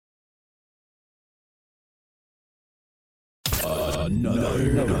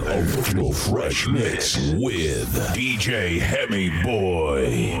Another original fresh mix with DJ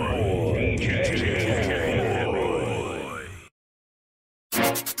Hemiboy.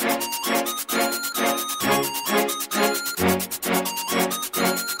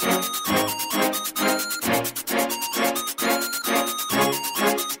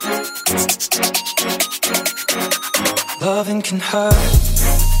 Loving can hurt.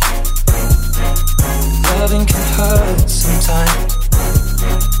 Loving can hurt sometimes,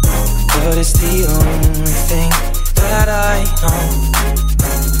 but it's the only thing that I know.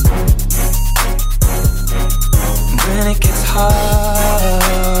 When it gets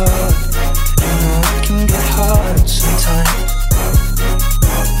hard, you know it can get hard sometimes.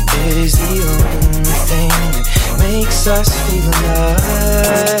 It is the only thing that makes us feel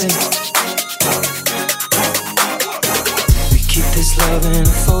alive. We keep this love in a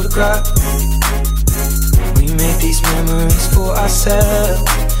photograph. We make these memories for ourselves,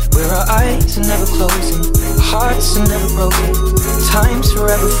 where our eyes are never closing, our hearts are never broken, time's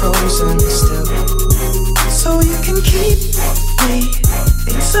forever frozen still. So you can keep me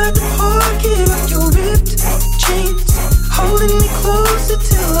inside the pocket of your ripped jeans, holding me closer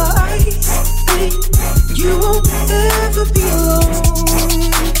till our eyes meet. You won't ever be alone.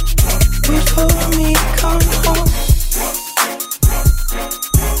 Wait for me to come home.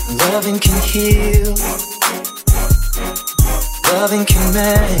 Loving can heal. Loving can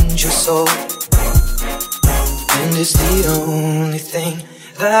mend your soul, and it's the only thing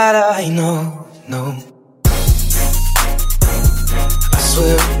that I know. I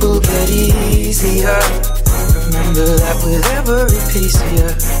swear it will get easier. Remember that with every piece of you.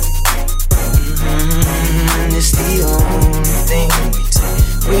 And it's the only thing we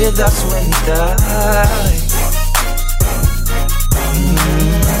take with us when we die.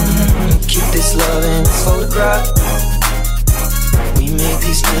 Keep this love in a photograph. We make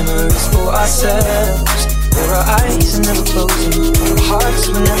these memories for ourselves, where our eyes are never closing, our hearts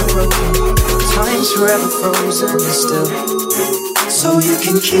were never broken, time's forever frozen still. So you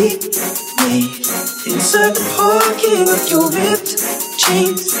can keep me inside the pocket of your ripped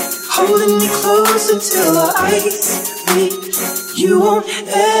jeans, holding me closer till our eyes meet. You won't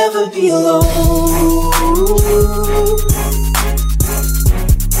ever be alone.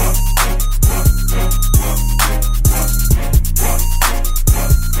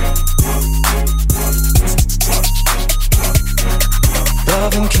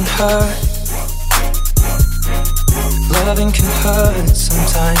 Loving can hurt. Loving can hurt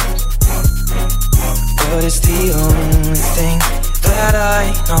sometimes, but it's the only thing that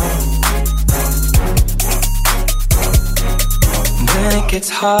I know. When it gets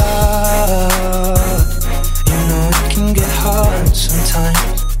hard, you know it can get hard sometimes.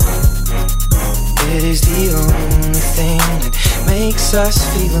 It is the only thing that makes us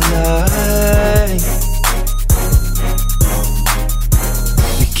feel alive.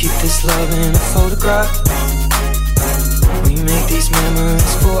 Keep this love in a photograph. We make these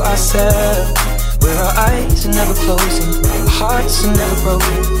memories for ourselves, where our eyes are never closing, our hearts are never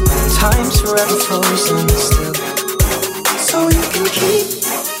broken, time's forever frozen still. So you can keep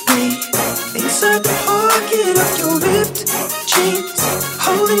me inside the pocket of your ripped jeans,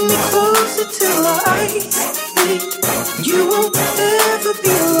 holding me closer till our eyes meet. You won't ever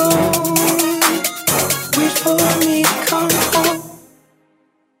be alone. Wait for me to come home.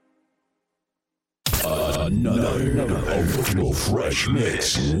 Another original fresh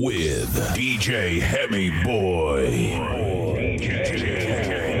mix with DJ Hemiboy.